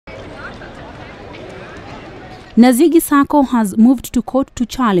Nazigi Sacco has moved to court to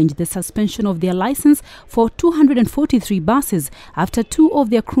challenge the suspension of their license for 243 buses after 2 of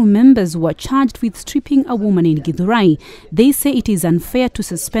their crew members were charged with stripping a woman in Githurai. They say it is unfair to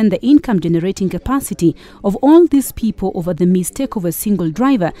suspend the income-generating capacity of all these people over the mistake of a single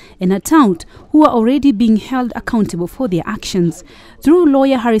driver and a tout who are already being held accountable for their actions. Through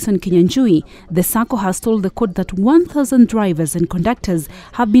lawyer Harrison Kinyanjui, the Sacco has told the court that 1,000 drivers and conductors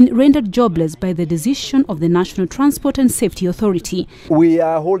have been rendered jobless by the decision of the National Transport and Safety Authority. We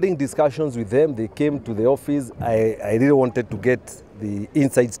are holding discussions with them. They came to the office. I really wanted to get the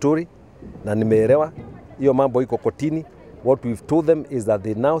inside story. Na nimeelewa hiyo mambo iko kotini. What we've told them is that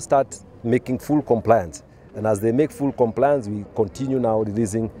they now start making full compliance. And as they make full compliance, we continue now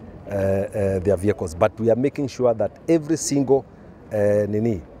releasing their vehicles. But we are making sure that every single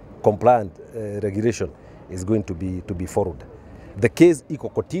compliant regulation is going to be followed. The case iko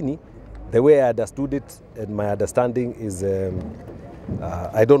kotini. The way I understood it and my understanding is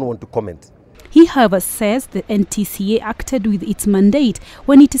I don't want to comment. He, however, says the NTCA acted with its mandate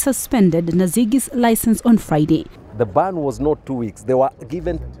when it suspended Nazigi's license on Friday. The ban was not 2 weeks. They were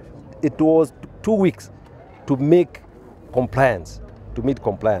given, it was 2 weeks to make compliance, to meet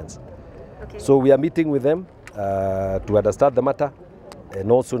compliance. Okay. So we are meeting with them to understand the matter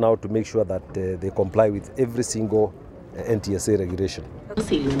and also now to make sure that they comply with every single NTSA regulation.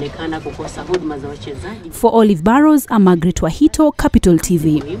 For Olive Barrows, I'm Margaret Wahito, Capital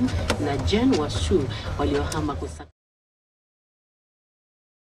TV.